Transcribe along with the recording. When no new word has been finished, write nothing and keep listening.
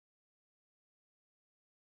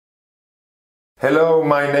Hello,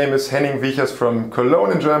 my name is Henning Weichers from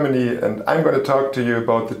Cologne in Germany, and I'm going to talk to you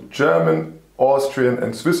about the German, Austrian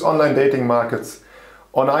and Swiss online dating markets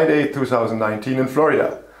on iDate 2019 in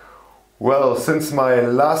Florida. Well, since my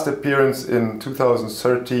last appearance in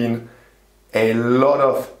 2013, a lot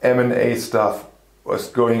of M&A stuff was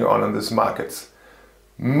going on in these markets.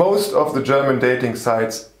 Most of the German dating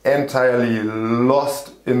sites entirely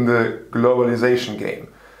lost in the globalization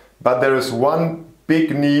game. But there is one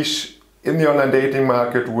big niche in the online dating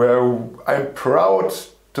market where I'm proud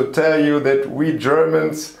to tell you that we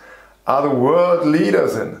Germans are the world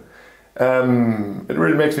leaders in. It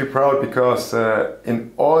really makes me proud because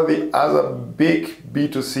in all the other big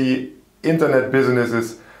B2C internet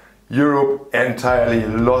businesses, Europe entirely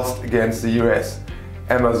lost against the US.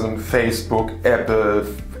 Amazon, Facebook, Apple,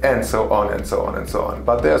 and so on and so on and so on.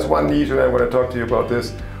 But there's one niche, and I want to talk to you about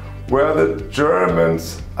this, where the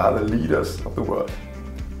Germans are the leaders of the world.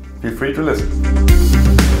 Feel free to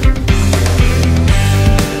listen.